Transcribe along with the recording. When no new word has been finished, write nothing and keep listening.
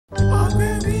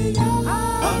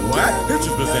Whack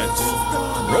Pictures presents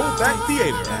Throwback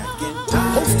Theater,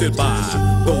 hosted by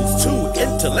those two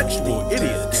intellectual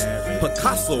idiots,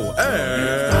 Picasso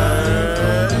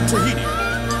and Tahiti,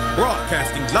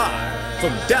 broadcasting live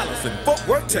from Dallas and Fort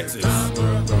Worth, Texas.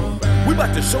 We'd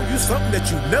like to show you something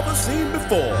that you've never seen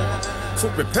before, so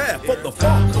prepare for the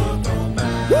funk.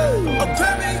 Woo! I'm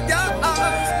clapping your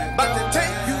eyes, about to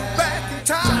take you back in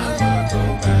time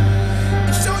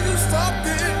and show you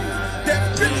something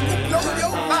that really will blow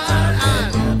your mind.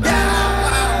 Yeah!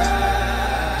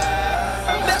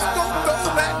 Let's go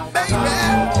throwback, baby.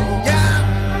 Yeah!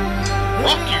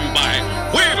 Brought to you by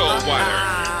Mylo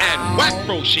and Whack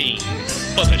Machine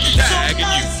for the shag and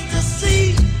you.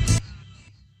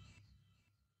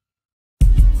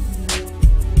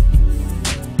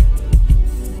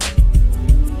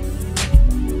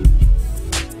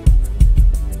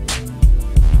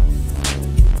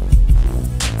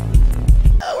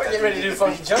 Ready to do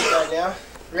funky Junkyard now.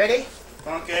 Ready?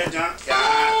 Funky Junkyard.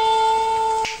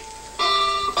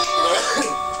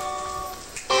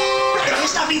 Hey,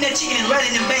 stop eating that chicken and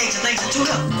running them bags and legs and tune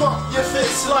up. Pump your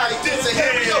fist like this and here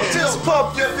we go. Just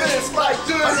pump your fist like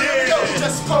this and here we go.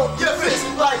 Just pump your fist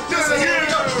like this and here we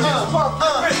go. Pump,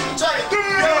 check it.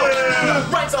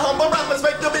 Right to humble rappers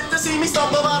make the bit to see me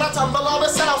stumble out. I tumble all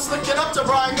the sound slicking up to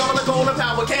Brian gonna go to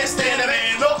power. Can't stand it,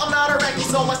 man. No, I'm not a wrecky,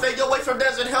 so I stay away from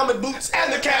desert helmet boots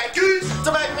and the khakis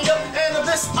to back me up. And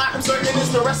this I am certain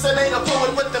is the resonator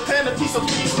poet with the pen and piece of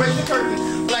please raise the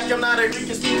curtain. Black I'm not a Greek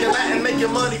and speaking Latin,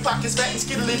 making money, pockets fat and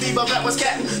skiddly bebop that was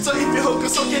catting. So if you hook or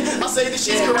soak it, I say this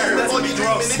shit's correct. Before you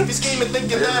dreaming, if you scheming,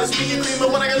 thinking that it's me and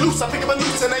creaming. When I get loose, I pick up a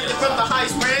noose and aim it from the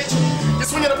highest branch. You're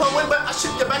swinging upon wind, but I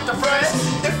ship you back to France.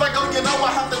 If I go, you know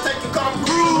I have to take a car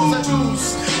cruise. I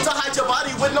choose to hide your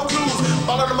body with no clues.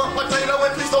 Follow them up like Mylo,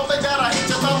 and please don't think that I hate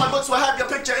you. All my books will have your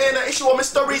picture in an issue of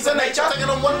mysteries in nature. Taking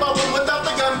them one by one without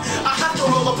the gun. I have to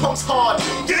roll the punks hard.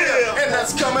 Yeah, and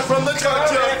that's coming from the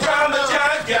junkyard. From the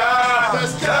junkyard.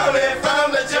 That's coming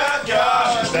from the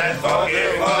junkyard. That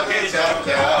funky, funky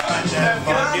junkyard. That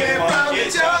funky,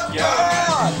 funky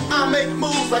junkyard. I make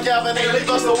moves like Alvin Ailey,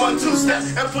 bust a 1-2 step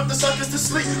and put the suckers to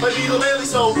sleep like Beetle Daily.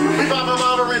 So revive a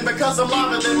modern because I'm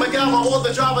live than McGowan or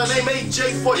the driver named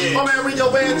AJ for you. I'm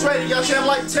Mario and Trady, I jam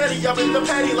like Teddy. I'm in the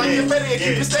patty like confetti and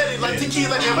keep it steady like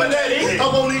tequila and Benetti. I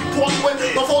won't eat pork with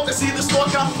my fault to see the stork.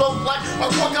 I float like a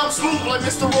cork, I'm smooth like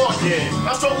Mr. Rock.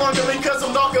 I stroke longer because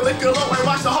I'm darker than Galore and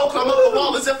watch the whole climb up the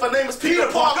wall as if my name is Peter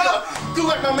Parker. Do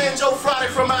like my man Joe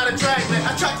Friday from out of Dragnet.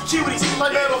 I track the cuties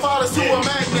like metal fathers to a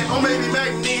magnet or maybe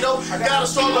Magneto. I got a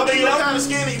strong libido, kinda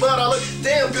skinny, but I look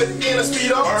damn good in a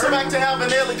speedo. So back to Alvin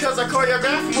Ailey, cause I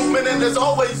choreograph movement and there's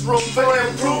always room for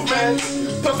improvement.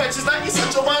 Perfection's like you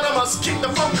such a wine, I must kick the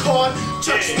funk hard.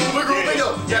 Chuck smooth and grooving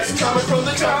up. Yes, coming from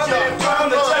the junkyard. From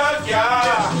the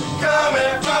junkyard.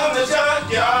 Coming from the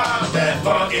junkyard. That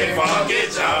funky, funky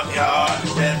junkyard.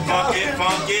 That funky,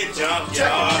 funky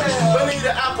junkyard.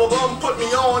 Benita Applebum put me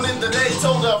on in the day.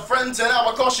 Told her friends and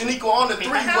our caution equal on the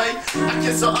three-way. I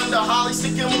kiss her under Holly,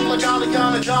 sticking move like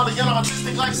Alligator Jolly, and I'm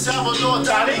artistic like Salvador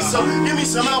Dali. So give me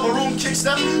some elbow room kick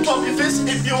step, pump your fist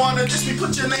if you wanna diss me,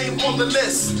 put your name on the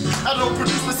list. I don't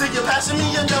produce but you're passing me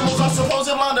your demos. I suppose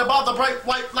you're blinded by the bright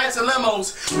white lights and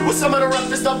limos. With some of the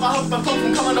roughest stuff I hope and poke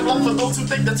from coming to bluff for those who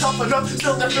think they're tough enough.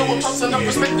 Still they're filled with puffs enough.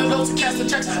 Respect the those who cast the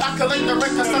checks. I collect the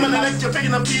records, I'm in the neck, you're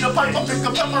picking up Peter Pipe. I'll pick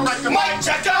up pepper like a mic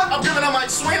checker. I'm giving a mic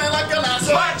swinging like a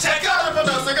lasso. Mic checker. If it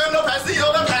doesn't go no past the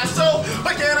other passo.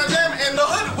 But can I jam in the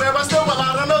hood where I stumble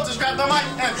out of know, just grab the mic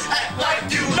and act like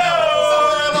you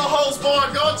know. So the whole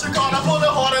sport, go to your car, I pull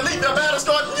it hard and leave your better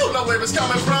start. You know where it's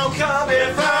coming from.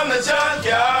 Coming from the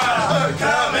junkyard.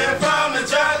 Coming from the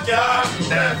junkyard.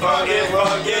 That funky,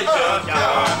 funky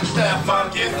junkyard. That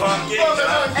funky, funky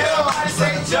junkyard. Everybody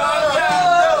say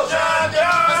junkyard.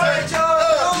 Junkyard. Say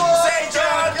junkyard. Say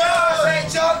junkyard. Say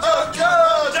junkyard.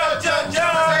 Junkyard.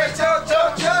 Say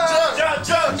junkyard.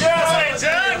 Junkyard. Say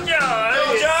junkyard.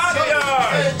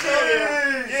 Junkyard.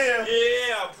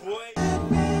 Yeah, boy.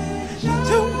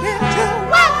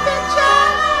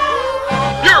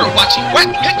 You're watching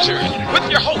Whack Pictures with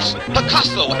your hosts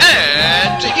Picasso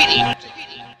and Tahiti.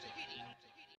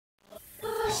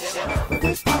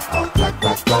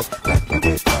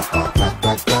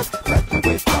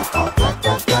 Black,